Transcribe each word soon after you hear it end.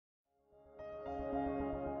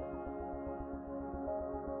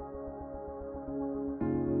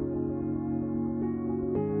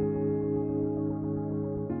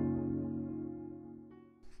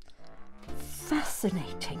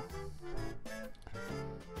fascinating.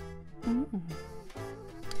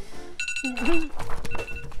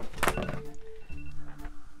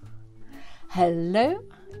 Hello,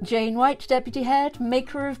 Jane White, Deputy Head,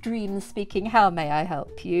 Maker of Dreams speaking. How may I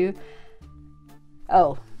help you?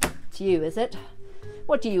 Oh, it's you, is it?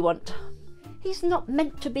 What do you want? He's not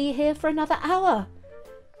meant to be here for another hour.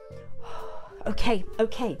 Okay,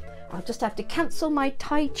 I'll just have to cancel my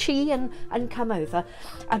Tai Chi and come over.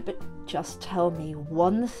 But just tell me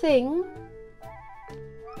one thing.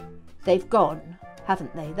 They've gone,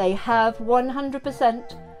 haven't they? They have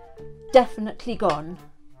 100% definitely gone.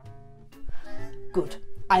 Good,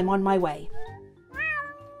 I'm on my way.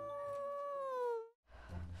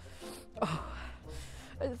 Oh,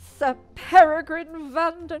 Sir Peregrine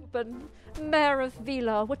Vanderben, Mayor of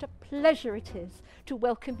Villars, what a pleasure it is to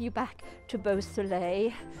welcome you back to Beau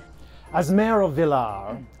Soleil. As Mayor of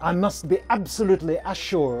Villars, I must be absolutely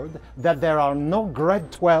assured that there are no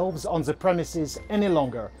grade 12s on the premises any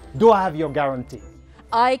longer. Do I have your guarantee?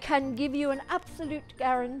 I can give you an absolute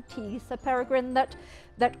guarantee, Sir Peregrine, that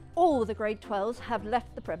all the grade 12s have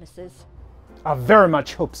left the premises. I very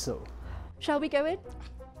much hope so. Shall we go in?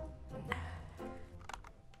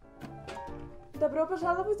 Добро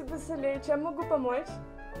пожаловать в Beau Soleil. Чем могу помочь?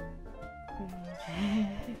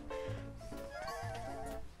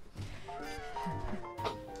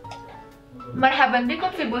 مرحبا بكم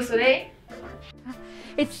في Beau Soleil.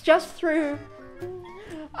 It's just through.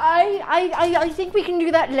 I think we can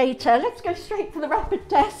do that later. Let's go straight for the rapid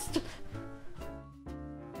test.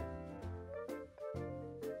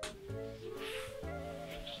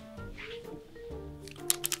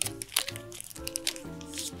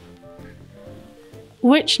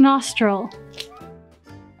 Which nostril?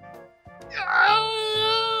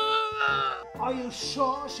 Are you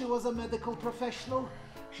sure she was a medical professional?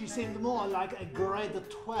 She seemed more like a grade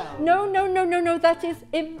 12. No, that is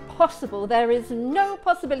impossible. There is no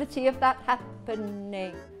possibility of that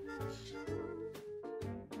happening.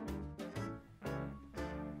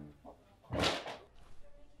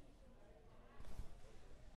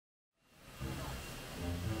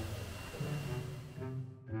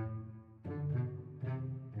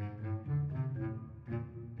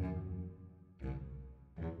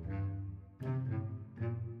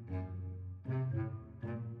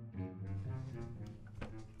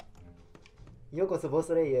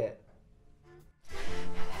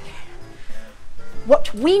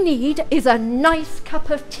 What we need is a nice cup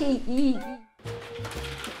of tea.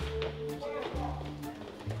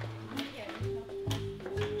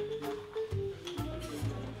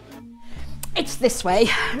 It's this way.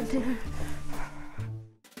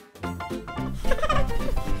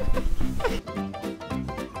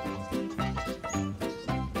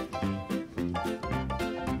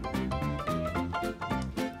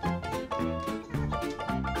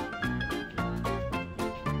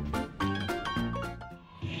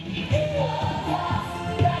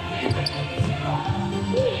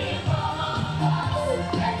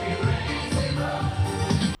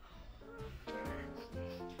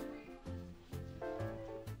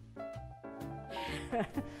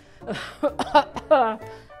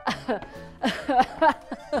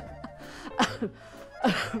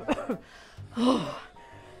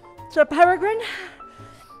 Sir Peregrine,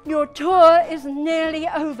 your tour is nearly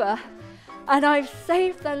over, and I've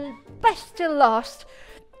saved the best till last.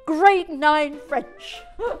 Grade 9 French.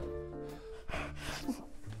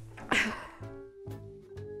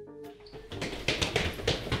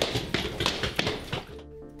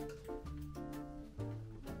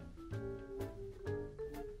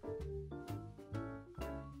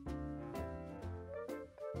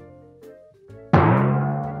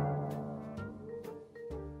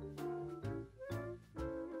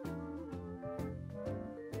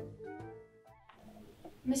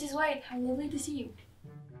 Mrs. White, how lovely to see you.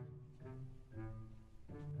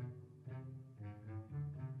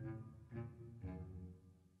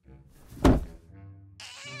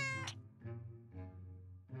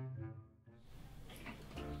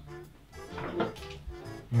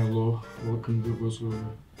 Hello, welcome to Beau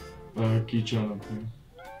Soleil. Key channel,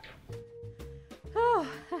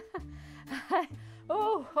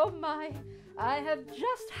 Oh my, I have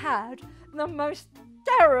just had the most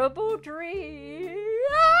terrible dream.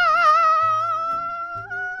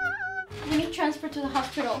 We need transfer to the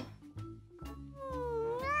hospital.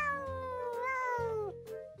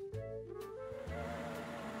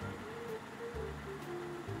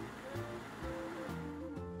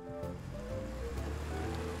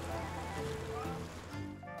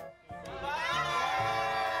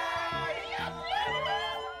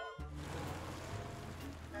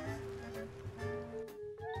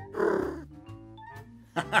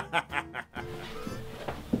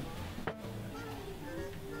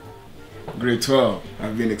 Grade 12,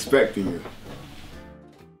 I've been expecting you.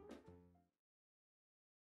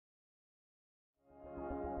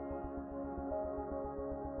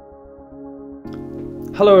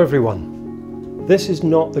 Hello everyone. This is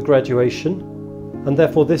not the graduation, and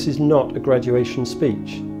therefore this is not a graduation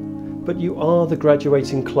speech. But you are the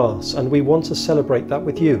graduating class, and we want to celebrate that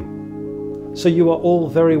with you. So you are all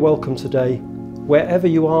very welcome today, wherever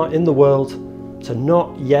you are in the world, to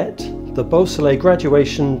Not Yet, the Beau Soleil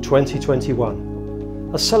Graduation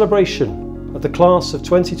 2021, a celebration of the class of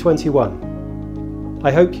 2021.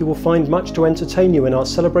 I hope you will find much to entertain you in our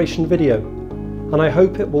celebration video, and I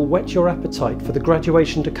hope it will whet your appetite for the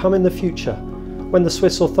graduation to come in the future, when the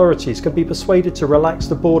Swiss authorities can be persuaded to relax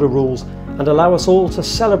the border rules and allow us all to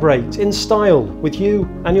celebrate in style with you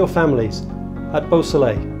and your families at Beau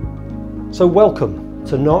Soleil. So welcome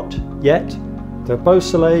to Not Yet, the Beau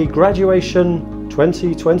Soleil Graduation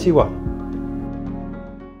 2021.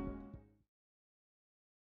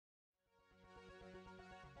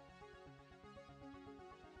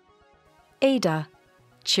 Ada,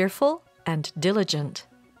 cheerful and diligent.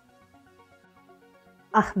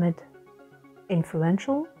 Ahmed,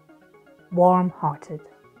 influential, warm-hearted.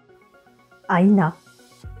 Aina,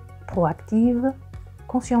 proactive,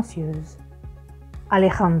 consciencieuse.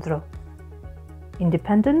 Alejandro,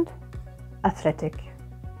 independent, athletic.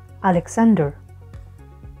 Alexander,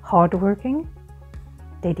 hardworking,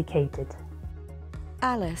 dedicated.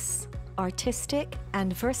 Alice, artistic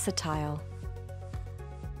and versatile.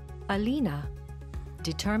 Alina,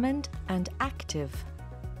 determined and active.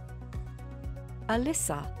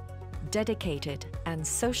 Alyssa, dedicated and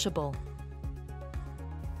sociable.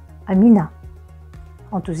 Amina,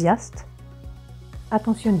 enthousiaste,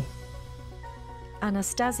 attentionnée.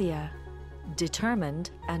 Anastasia,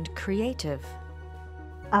 determined and creative.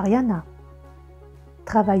 Ariana,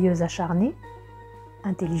 travailleuse acharnée,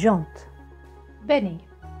 intelligente. Benny,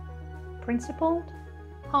 principled,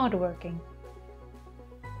 hardworking.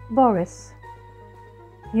 Boris,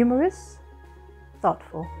 humorous,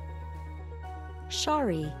 thoughtful.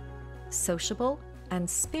 Shari, sociable and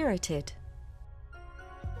spirited.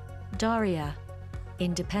 Daria,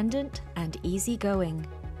 independent and easygoing.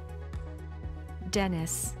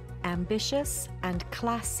 Dennis, ambitious and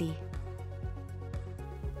classy.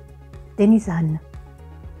 Denizane,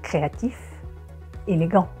 créatif,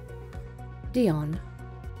 élégant. Dion,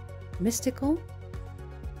 mystical,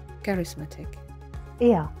 charismatic.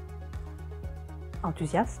 Ea,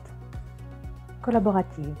 enthousiaste,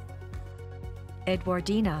 collaborative.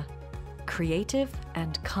 Edwardina, creative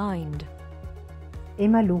and kind.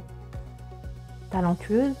 Emalou,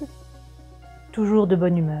 talentueuse, toujours de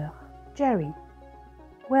bonne humeur. Jerry,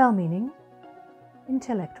 well-meaning,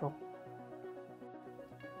 intellectual.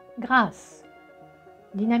 Grace,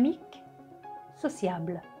 dynamique,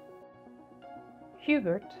 sociable.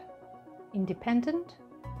 Hubert, independent,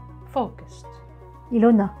 focused.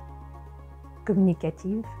 Ilona,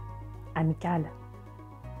 communicative, amicale.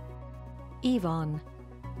 Yvonne,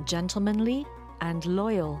 gentlemanly and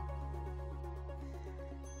loyal.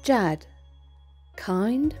 Jad,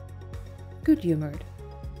 kind, good-humoured.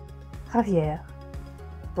 Javier,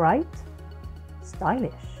 bright,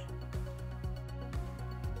 stylish.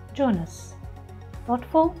 Jonas,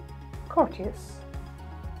 thoughtful, courteous.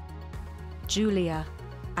 Julia,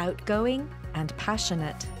 outgoing and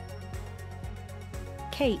passionate.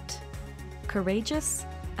 Kate, courageous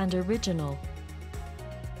and original.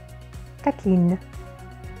 Kathleen,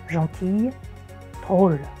 gentille,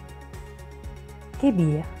 drôle.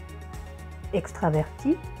 Kébir,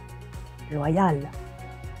 extraverti, loyal.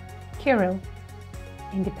 Kirill,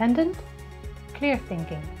 independent,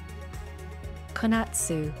 clear-thinking.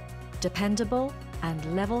 Konatsu, dependable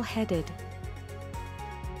and level-headed.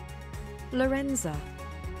 Lorenza,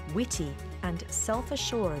 witty and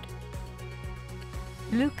self-assured.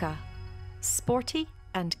 Luca, sporty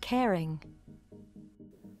and caring.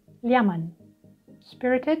 Liaman,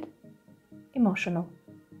 spirited, emotional.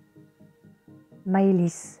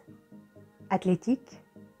 Maëlys, athlétique,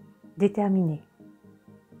 déterminée.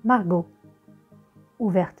 Margot,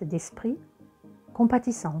 ouverte d'esprit,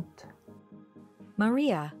 compatissante.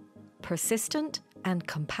 Maria, persistent and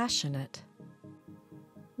compassionate.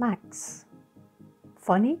 Max,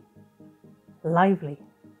 funny, lively.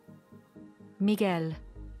 Miguel,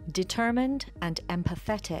 determined and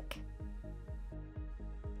empathetic.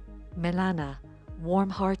 Milana,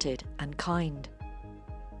 warm-hearted and kind.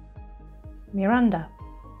 Miranda,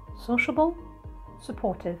 sociable,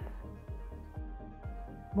 supportive.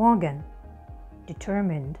 Morgan,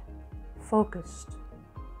 determined, focused.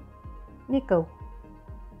 Nico,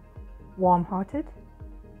 warm-hearted,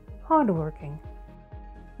 hard-working.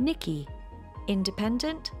 Nikki,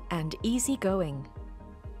 independent and easygoing.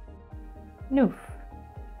 Noof,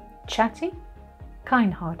 chatty,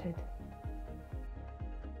 kind-hearted.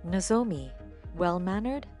 Nozomi,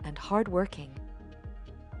 well-mannered and hard-working.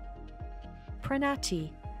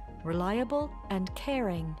 Prenez, reliable and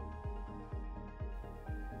caring.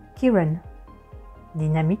 Kiran,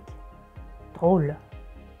 dynamique, drôle.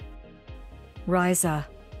 Riza,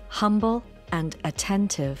 humble and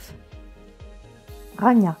attentive.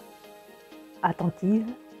 Rania,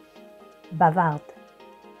 attentive, bavarde.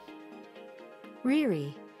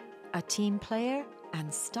 Riri, a team player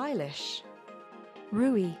and stylish.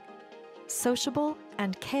 Rui, sociable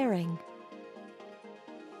and caring.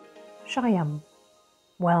 Shayam,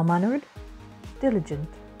 well-mannered, diligent.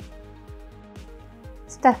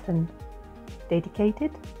 Stefan,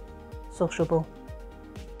 dedicated, sociable.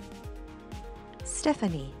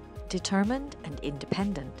 Stephanie, determined and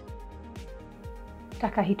independent.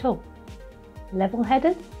 Takahito,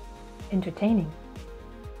 level-headed, entertaining.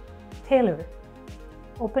 Taylor,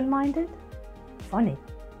 open-minded, funny.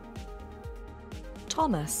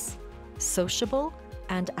 Thomas, sociable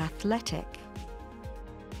and athletic.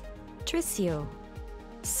 Tricio,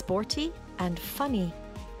 sporty and funny.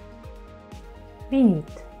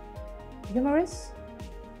 Vinit, humorous,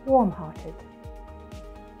 warm-hearted.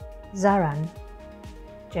 Zaran,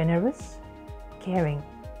 generous, caring.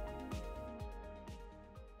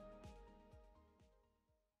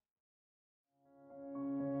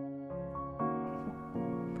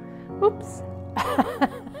 Oops.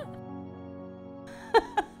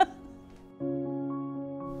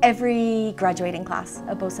 Every graduating class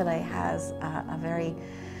at Beau Soleil has a very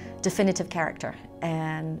definitive character,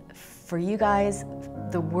 and for you guys,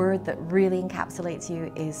 the word that really encapsulates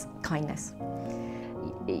you is kindness.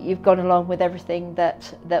 You've gone along with everything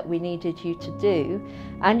that we needed you to do,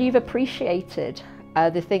 and you've appreciated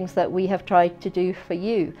the things that we have tried to do for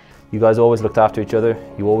you. You guys always looked after each other,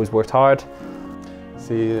 you always worked hard.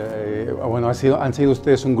 Sí, bueno, han sido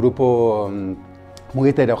ustedes un grupo muy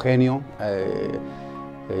heterogéneo.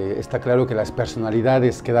 Está claro que las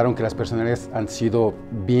personalidades han sido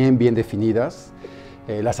bien definidas,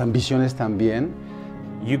 las ambiciones también.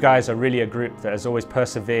 You guys are really a group that has always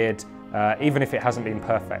persevered, even if it hasn't been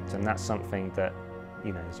perfect, and that's something that,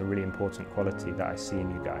 you know, is a really important quality that I see in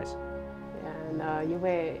you guys. And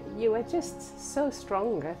you were just so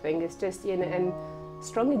strong. I think it's just, you know, and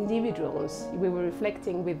strong individuals. We were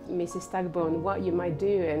reflecting with Mrs. Tagbo on what you might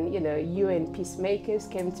do, and you know, UN peacemakers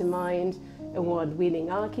came to mind, award-winning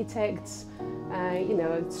architects, you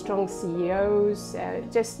know, strong CEOs,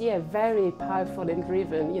 just very powerful and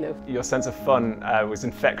driven. You know, your sense of fun was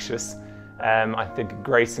infectious. I think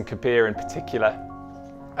Grace and Kabir in particular,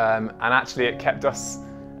 and actually it kept us,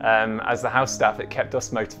 as the house staff, it kept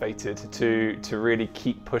us motivated to really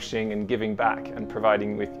keep pushing and giving back and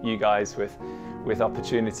providing with you guys with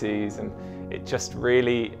opportunities, and it just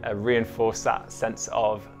really reinforced that sense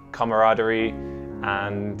of camaraderie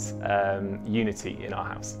and unity in our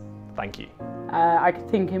house. Thank you. I could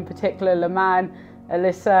think in particular Laman,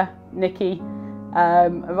 Alyssa, Nikki,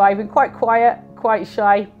 arriving quite quiet, quite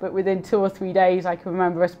shy, but within 2 or 3 days I can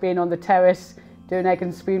remember us being on the terrace, doing egg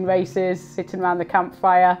and spoon races, sitting around the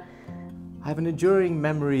campfire. I have an enduring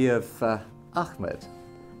memory of Ahmed,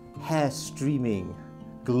 hair streaming,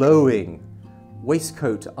 glowing,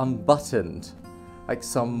 waistcoat unbuttoned, like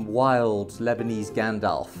some wild Lebanese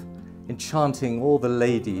Gandalf, enchanting all the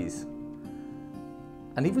ladies.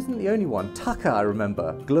 And he wasn't the only one. Tucker, I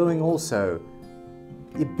remember, glowing also,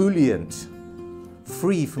 ebullient,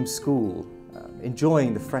 free from school,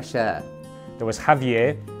 enjoying the fresh air. There was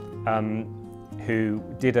Javier, who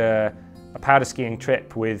did a powder skiing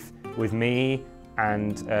trip with me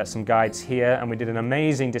and some guides here, and we did an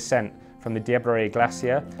amazing descent from the Débutera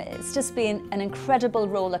glacier. It's just been an incredible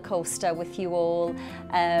roller coaster with you all.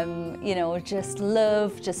 You know, just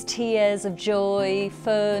love, just tears of joy,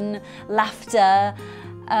 fun, laughter.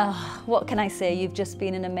 What can I say? You've just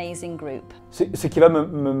been an amazing group. Ce qui va me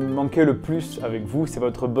manquer le plus avec vous, c'est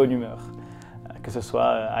votre bonne humeur. Que ce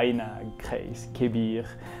soit Aïna, Grace, Kébir,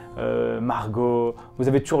 Margot, vous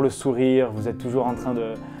avez toujours le sourire, vous êtes toujours en train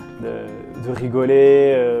de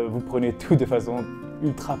rigoler, vous prenez tout de façon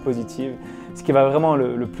ultra positive. Ce qui va vraiment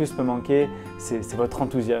le plus me manquer, c'est votre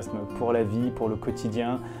enthousiasme pour la vie, pour le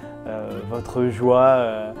quotidien, votre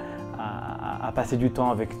joie à passer du temps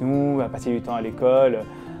avec nous, à passer du temps à l'école.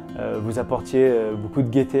 Vous apportiez beaucoup de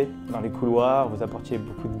gaieté dans les couloirs, vous apportiez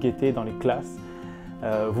beaucoup de gaieté dans les classes.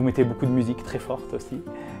 Vous mettez beaucoup de musique très forte aussi,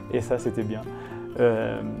 et ça c'était bien.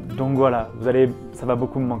 Donc voilà, ça va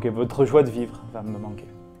beaucoup me manquer. Votre joie de vivre va me manquer.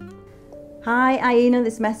 Hi Aina,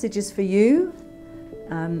 this message is for you.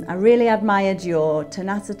 I really admired your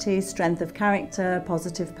tenacity, strength of character,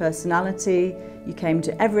 positive personality. You came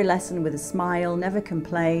to every lesson with a smile, never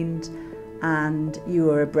complained, and you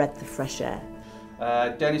were a breath of fresh air.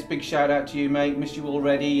 Dennis, big shout out to you, mate. Missed you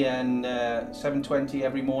already. And 7:20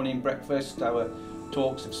 every morning breakfast, our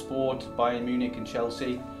talks of sport, Bayern Munich and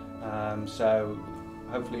Chelsea. So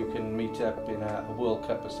hopefully we can meet up in a World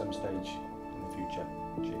Cup at some stage in the future.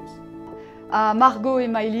 Cheers. À Margot et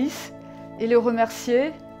Maëlys, et les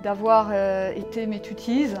remercier d'avoir été mes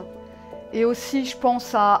tutrices. Et aussi, je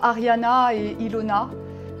pense à Ariana et Ilona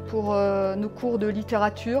pour nos cours de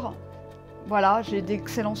littérature. Voilà, j'ai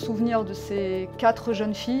d'excellents souvenirs de ces 4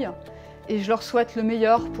 jeunes filles et je leur souhaite le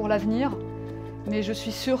meilleur pour l'avenir. Mais je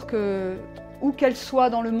suis sûre que, où qu'elles soient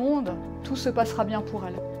dans le monde, tout se passera bien pour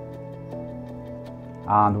elles.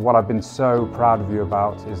 And what I've been so proud of you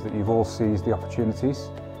about is that you've all seized the opportunities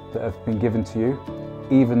that have been given to you,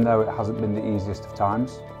 even though it hasn't been the easiest of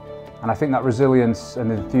times. And I think that resilience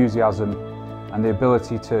and enthusiasm and the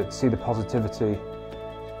ability to see the positivity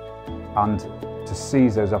and to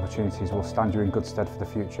seize those opportunities will stand you in good stead for the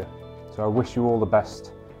future. So I wish you all the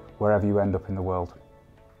best wherever you end up in the world.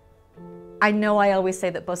 I know I always say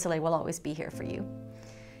that Beau Soleil will always be here for you.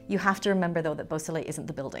 You have to remember though that Beau Soleil isn't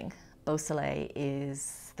the building. Beau Soleil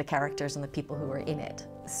is the characters and the people who are in it.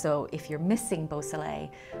 So if you're missing Beau Soleil,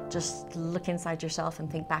 just look inside yourself and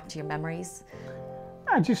think back to your memories.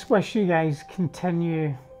 I just wish you guys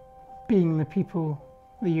continue being the people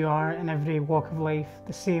that you are in every walk of life,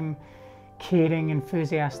 the same caring,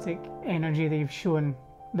 enthusiastic energy that you've shown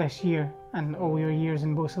this year and all your years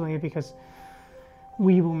in Beau Soleil, because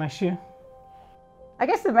we will miss you. I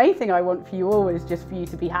guess the main thing I want for you all is just for you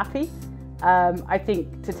to be happy. I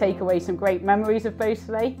think to take away some great memories of Beau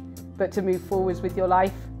Soleil, but to move forwards with your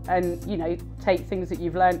life and, you know, take things that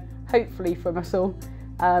you've learned, hopefully from us all,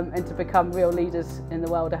 and to become real leaders in the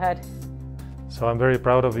world ahead. So I'm very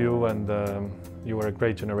proud of you, and you were a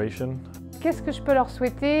great generation. Qu'est-ce que je peux leur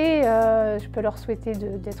souhaiter? Je peux leur souhaiter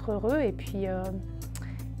d'être heureux et puis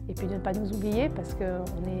de ne pas nous oublier parce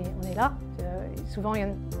qu'on est là. Souvent,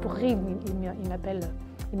 pour rire,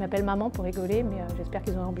 ils m'appellent maman pour rigoler, mais j'espère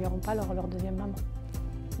qu'ils n'oublieront pas leur deuxième maman.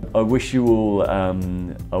 I wish you all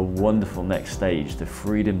a wonderful next stage, the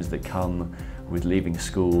freedoms that come with leaving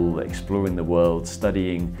school, exploring the world,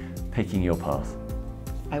 studying, picking your path.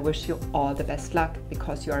 I wish you all the best luck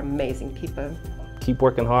because you are amazing people. Keep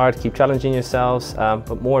working hard, keep challenging yourselves,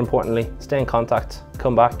 but more importantly, stay in contact,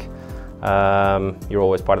 come back. You're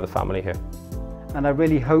always part of the family here. And I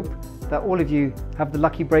really hope that all of you have the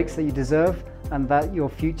lucky breaks that you deserve and that your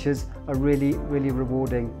futures are really, really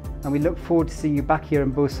rewarding. And we look forward to seeing you back here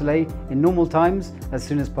in Beau Soleil in normal times as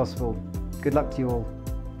soon as possible. Good luck to you all.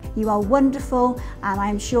 You are wonderful and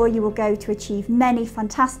I'm sure you will go to achieve many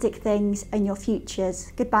fantastic things in your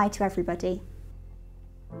futures. Goodbye to everybody.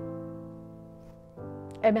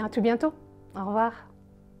 Eh bien, à tout bientôt. Au revoir.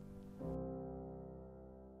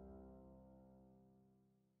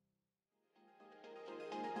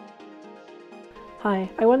 Hi,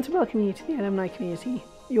 I want to welcome you to the alumni community.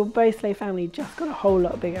 Your Beau Soleil family just got a whole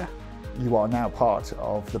lot bigger. You are now part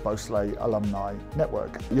of the Beau Soleil alumni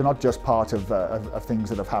network. You're not just part of things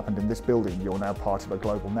that have happened in this building, you're now part of a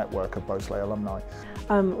global network of Beau Soleil alumni.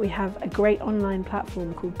 We have a great online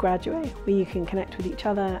platform called Graduate where you can connect with each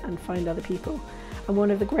other and find other people. And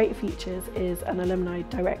one of the great features is an alumni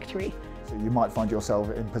directory. So you might find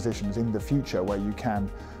yourself in positions in the future where you can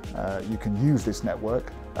use this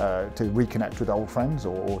network to reconnect with old friends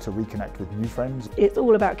or to reconnect with new friends. It's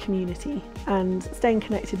all about community and staying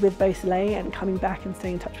connected with Beau Soleil and coming back and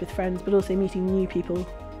staying in touch with friends, but also meeting new people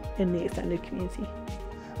in the extended community.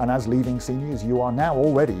 And as leaving seniors, you are now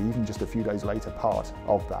already, even just a few days later, part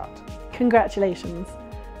of that. Congratulations.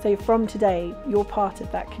 So from today, you're part of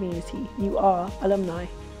that community. You are alumni.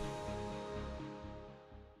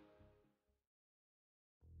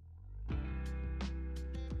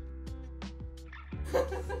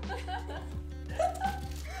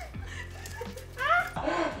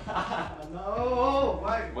 No,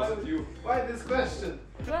 why this question?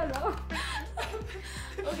 Well,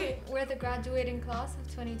 okay, we're the graduating class of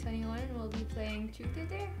 2021 and we'll be playing Truth or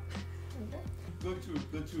Dare.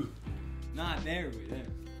 Good truth. Nah, there.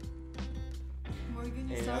 Morgan,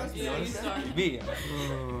 you Hey, start? yeah, you start. Me?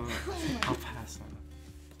 I'll pass on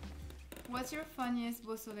it. What's your funniest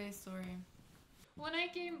Beau Soleil story? When I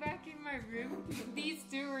came back in my room, these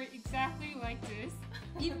two were exactly like this,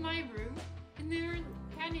 in my room, and they were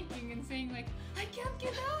panicking and saying like, I can't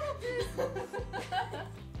get out of this!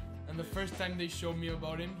 And the first time they showed me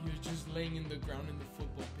about him, he was just laying in the ground in the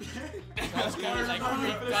football pitch. So I was kind of like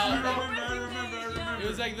freaked out. It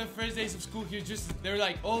was like the first days of school. They were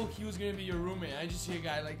like, oh, he was gonna be your roommate. I just see a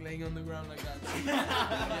guy like laying on the ground like that.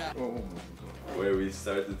 Yeah. Oh my god. Where we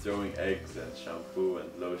started throwing eggs and shampoo and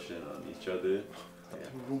lotion on each other.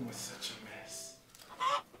 The room was such a mess.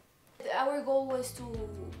 Our goal was to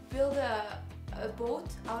build a boat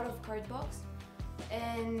out of cardboard,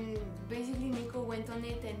 and basically Nico went on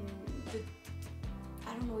it, and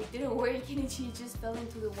I don't know, it didn't work, and she just fell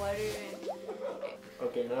into the water. And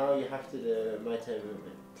okay, now you have to do the Muay Thai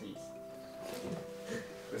movement, please.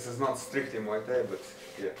 This is not strictly Muay Thai, but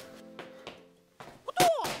yeah.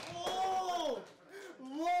 Oh!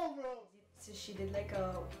 Whoa, bro! So she did like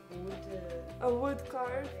a wood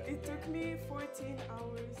carve. It took me 14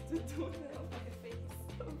 hours to do that on my face,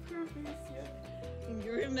 of her face, yeah.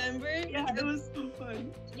 You remember? Yeah, it was so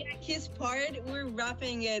fun. Yeah, his part, we're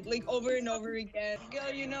rapping it like over and over again.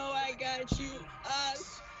 Girl, you know I got you.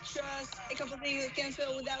 Us, trust, a couple things I can't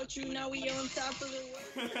feel without you. Now we on top of the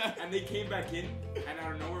world. And they came back in, and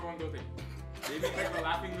out of nowhere one goes like, they made like a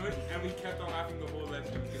laughing noise, and we kept on laughing the whole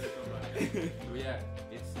lesson. So yeah,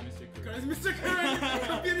 it's Mr. Curry. It's Mr.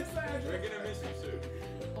 Curry! We're gonna miss you, sir.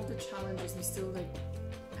 All the challenges, we still like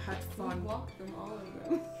had fun. We walked them, all of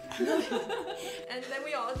them. And then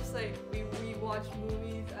we all just like, we watched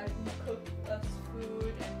movies and he cooked us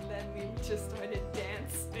food, and then we just started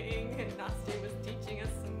dancing, and Nasty was teaching us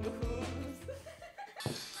some moves.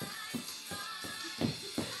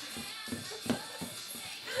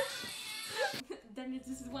 Dennis,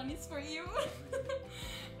 this one is for you.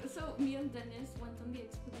 So me and Dennis went on the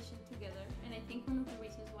expedition together, and I think one of the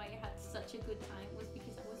reasons why I had such a good time was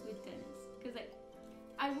because I was with Dennis. Because like,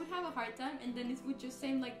 I would have a hard time, and Dennis would just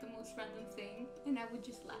say like the most random thing, and I would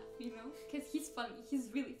just laugh, you know? Because he's funny, he's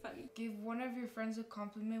really funny. Give one of your friends a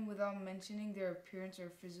compliment without mentioning their appearance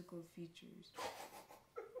or physical features.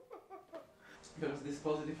 There's this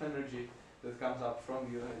positive energy that comes up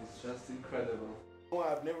from you, and it's just incredible. Oh,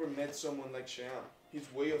 I've never met someone like Cheyenne. His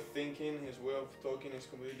way of thinking, his way of talking is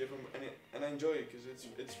completely different, and I enjoy it because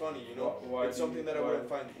it's funny, you know. It's something that I wouldn't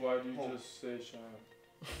find. Why do you home. just say Cheyenne?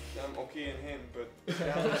 I'm okay in him, but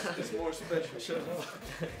Cheyenne is more special.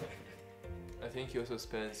 I think he also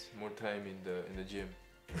spends more time in the gym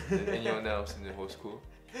than anyone else in the whole school.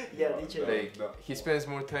 Yeah, literally. Like he spends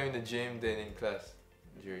more time in the gym than in class.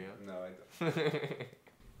 Julia? No, I don't.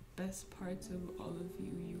 Best parts of all of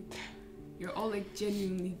you, you're all like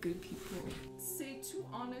genuinely good people. Say 2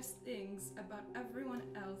 honest things about everyone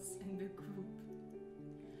else in the group.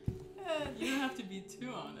 You don't have to be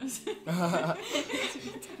too honest.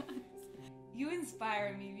 You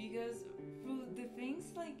inspire me because the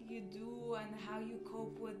things like you do and how you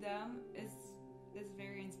cope with them is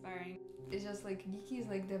very inspiring. It's just like Nikki is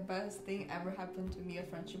like the best thing ever happened to me, a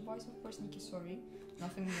friendship wise, of course. Nikki, sorry,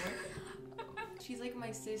 nothing more. She's like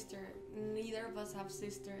my sister. Neither of us have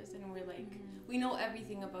sisters, and we're like we know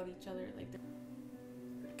everything about each other. Like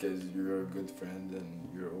because you're a good friend and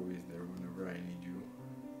you're always there whenever I need you.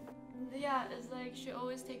 yeah, it's like she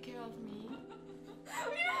always take care of me.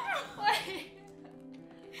 Why?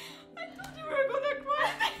 I thought you were gonna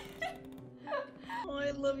cry. Oh,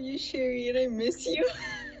 I love you, Sherry, and I miss you.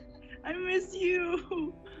 I miss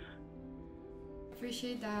you.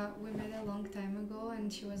 Appreciate that we met a long time ago,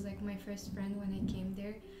 and she was like my first friend when I came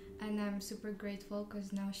there, and I'm super grateful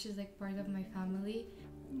because now she's like part of my family.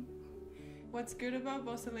 What's good about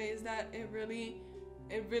Beau Soleil is that it really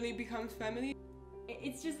becomes family.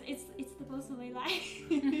 It's the Beau Soleil life.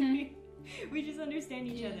 We just understand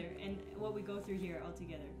each other and what we go through here all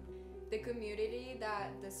together. The community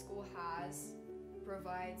that the school has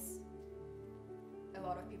provides a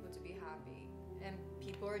lot of people to be happy, and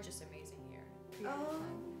people are just amazing here.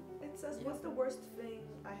 It says, what's the worst thing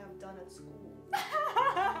I have done at school?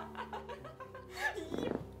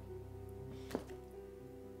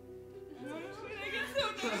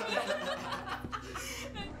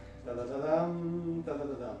 Da-da-da-dum,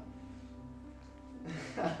 da-da-da-dum.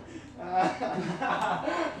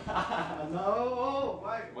 No,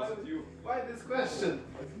 why this question?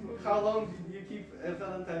 How long did you keep a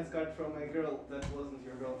Valentine's card from a girl that wasn't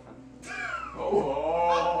your girlfriend?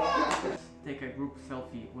 Oh. Take a group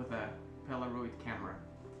selfie with a Polaroid camera.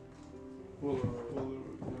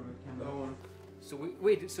 Polaroid camera. That one. So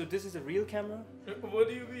wait, so this is a real camera? What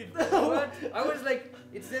do you mean? What? I was like,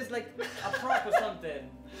 it says like a prop or something.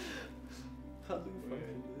 How do you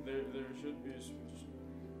find it? There should be a switch.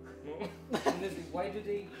 No? Why do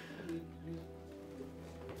they...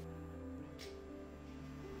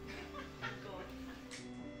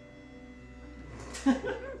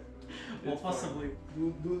 Well, possibly.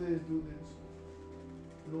 Do this.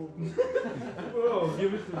 No. Bro,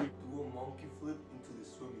 give it to me. Do a monkey flip into the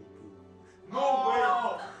swimming pool. No way!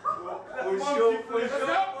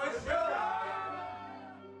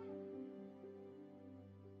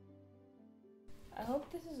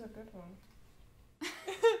 is a good one.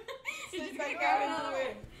 Just like grab another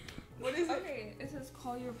one. What is it? Okay, it says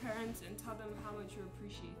call your parents and tell them how much you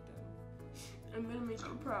appreciate them. I'm gonna make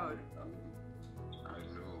you proud. I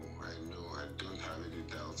know, I don't have any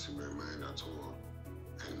doubts in my mind at all.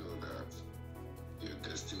 I know that you're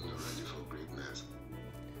destined already for greatness.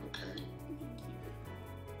 Okay?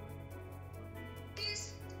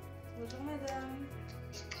 Bonjour madame.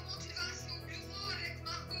 Je suis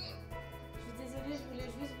désolée, je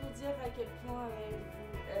voulais juste vous dire à quel point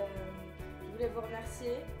je voulais vous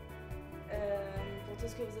remercier pour tout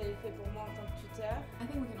ce que vous avez fait pour moi en tant que tuteur. I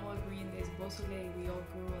think we can all agree in this. Beau Soleil, we all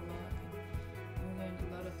grew a lot and we learned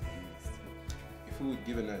a lot of things. If we would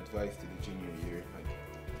give an advice to the junior year, like,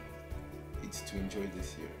 it's to enjoy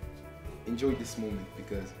this year. Enjoy this moment,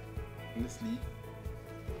 because honestly,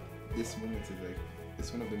 this moment is like,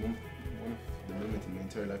 it's one of the moments in my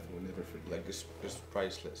entire life I will never forget. Like, it's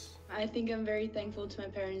priceless. I think I'm very thankful to my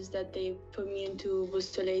parents that they put me into Beau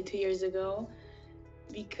Soleil 2 years ago,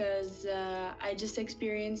 because I just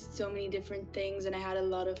experienced so many different things and I had a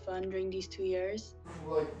lot of fun during these 2 years.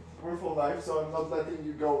 Like, we're for life, so I'm not letting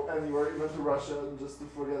you go anywhere, even to Russia, and just to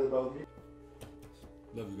forget about me.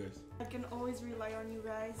 Love you guys. I can always rely on you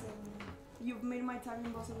guys, and you've made my time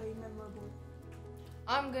in Beau Soleil memorable.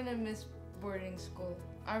 I'm gonna miss boarding school.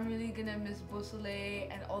 I'm really gonna miss Beau Soleil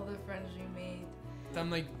and all the friends we made.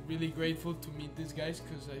 I'm like really grateful to meet these guys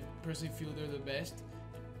because I personally feel they're the best.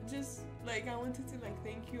 Just like I wanted to like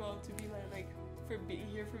thank you all to be like for being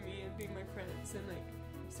here for me and being my friends and like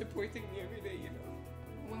supporting me every day, you know.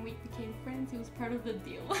 When we became friends, it was part of the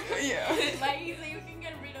deal. Yeah. Like, you say you can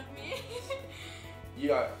get rid of me.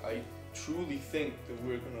 Yeah, I truly think that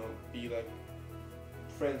we're gonna be like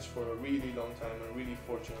friends for a really long time. I'm really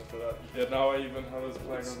fortunate for that. Yeah, now I even have his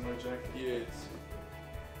flag on my jacket.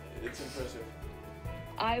 Yeah, it's impressive.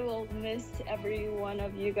 I will miss every one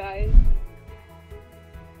of you guys.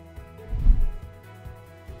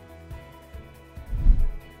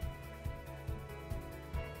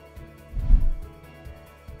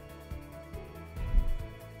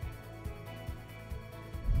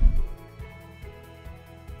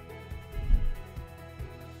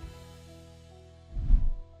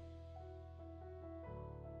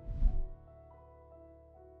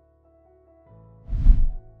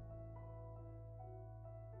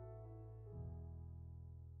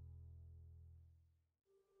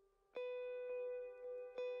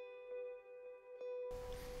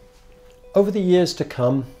 Over the years to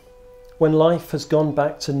come, when life has gone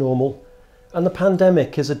back to normal and the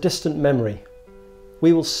pandemic is a distant memory,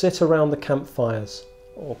 we will sit around the campfires,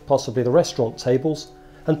 or possibly the restaurant tables,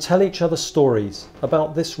 and tell each other stories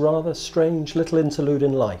about this rather strange little interlude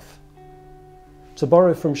in life. To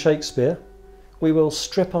borrow from Shakespeare, we will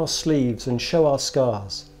strip our sleeves and show our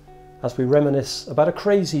scars as we reminisce about a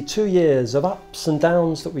crazy 2 years of ups and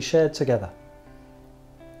downs that we shared together.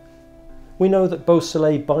 We know that Beau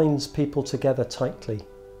Soleil binds people together tightly.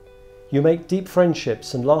 You make deep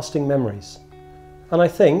friendships and lasting memories. And I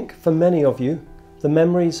think, for many of you, the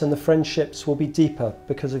memories and the friendships will be deeper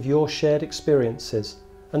because of your shared experiences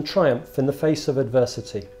and triumph in the face of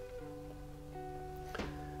adversity.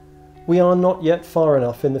 We are not yet far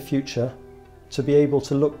enough in the future to be able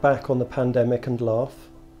to look back on the pandemic and laugh,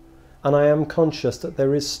 and I am conscious that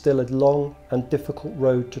there is still a long and difficult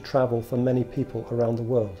road to travel for many people around the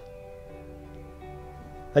world.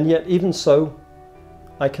 And yet, even so,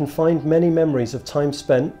 I can find many memories of time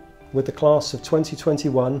spent with the class of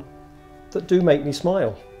 2021 that do make me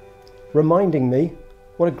smile, reminding me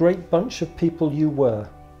what a great bunch of people you were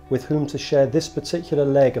with whom to share this particular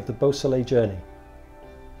leg of the Beau Soleil journey.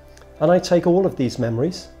 And I take all of these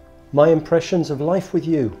memories, my impressions of life with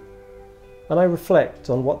you, and I reflect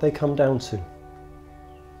on what they come down to.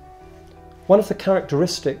 One of the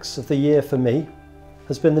characteristics of the year for me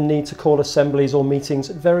has been the need to call assemblies or meetings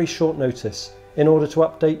at very short notice in order to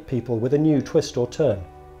update people with a new twist or turn.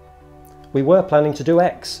 We were planning to do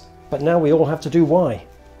X, but now we all have to do Y.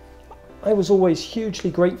 I was always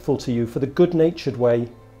hugely grateful to you for the good-natured way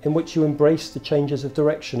in which you embraced the changes of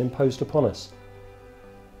direction imposed upon us.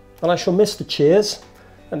 And I shall miss the cheers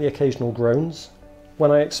and the occasional groans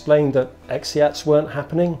when I explained that exeats weren't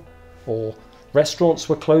happening, or restaurants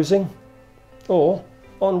were closing, or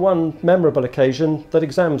on one memorable occasion that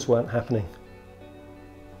exams weren't happening.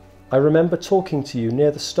 I remember talking to you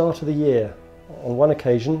near the start of the year, on one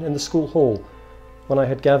occasion in the school hall, when I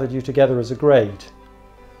had gathered you together as a grade,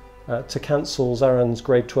 to cancel Zaran's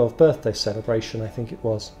grade 12 birthday celebration, I think it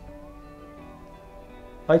was.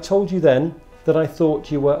 I told you then that I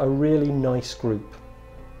thought you were a really nice group.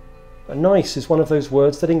 Nice is one of those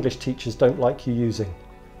words that English teachers don't like you using.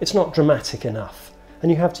 It's not dramatic enough.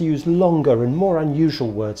 and you have to use longer and more unusual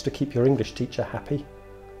words to keep your English teacher happy?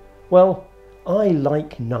 Well, I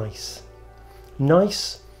like nice.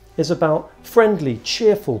 Nice is about friendly,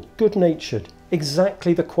 cheerful, good-natured,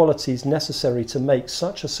 exactly the qualities necessary to make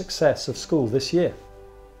such a success of school this year.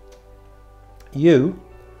 You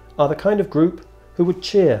are the kind of group who would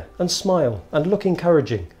cheer and smile and look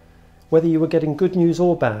encouraging, whether you were getting good news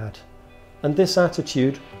or bad, and this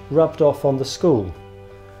attitude rubbed off on the school.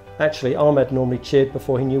 Actually, Ahmed normally cheered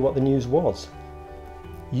before he knew what the news was.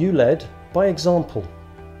 You led by example.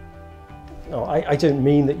 No, I don't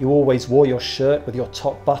mean that you always wore your shirt with your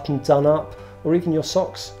top button done up, or even your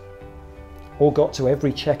socks, or got to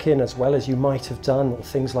every check-in as well as you might have done, or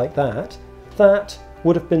things like that. That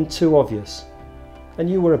would have been too obvious, and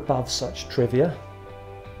you were above such trivia.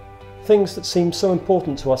 Things that seem so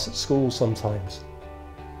important to us at school sometimes,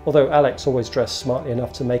 although Alex always dressed smartly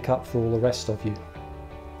enough to make up for all the rest of you.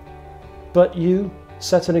 But you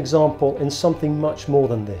set an example in something much more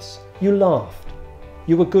than this. You laughed,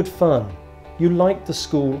 you were good fun, you liked the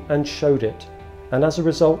school and showed it, and as a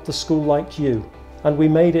result the school liked you, and we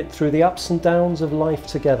made it through the ups and downs of life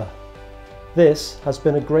together. This has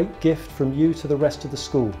been a great gift from you to the rest of the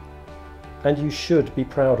school, and you should be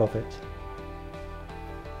proud of it.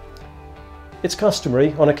 It's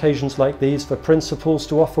customary on occasions like these for principals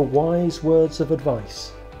to offer wise words of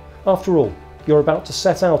advice. After all, you're about to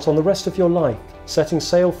set out on the rest of your life, setting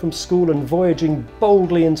sail from school and voyaging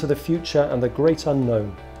boldly into the future and the great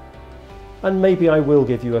unknown. And maybe I will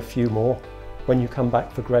give you a few more when you come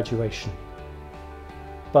back for graduation.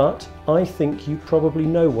 But I think you probably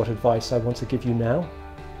know what advice I want to give you now,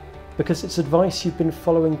 because it's advice you've been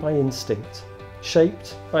following by instinct,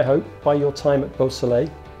 shaped, I hope, by your time at Beau Soleil,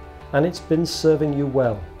 and it's been serving you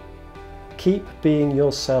well. Keep being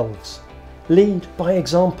yourselves. Lead by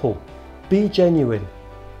example. Be genuine.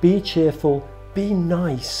 Be cheerful. Be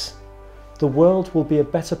nice. The world will be a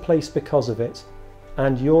better place because of it,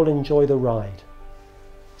 and you'll enjoy the ride.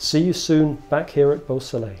 See you soon back here at Beau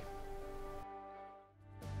Soleil.